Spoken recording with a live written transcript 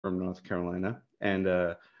from North Carolina, and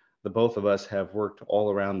the both of us have worked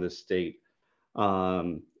all around this state.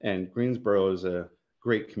 And Greensboro is a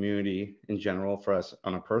great community in general for us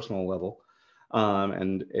on a personal level.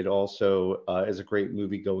 And it also is a great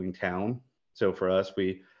movie going town. So for us,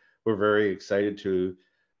 we're very excited to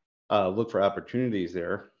look for opportunities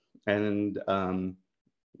there. And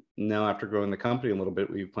now, after growing the company a little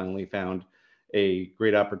bit, we've finally found a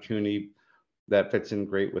great opportunity that fits in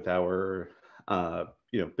great with our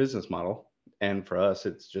business model. And for us,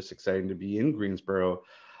 it's just exciting to be in Greensboro,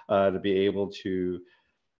 to be able to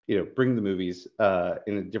bring the movies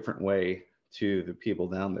in a different way to the people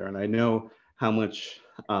down there. And I know how much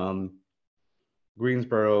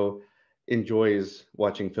Greensboro enjoys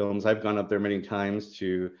watching films. I've gone up there many times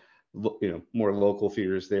to more local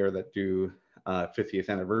theaters there that do 50th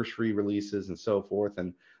anniversary releases and so forth.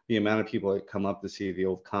 And the amount of people that come up to see the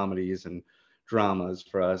old comedies and dramas,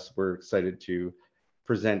 for us, we're excited to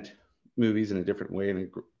present movies in a different way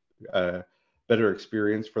and a better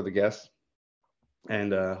experience for the guests.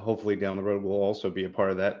 And hopefully down the road, we'll also be a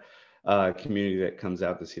part of that community that comes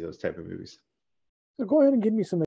out to see those type of movies. So go ahead and give me some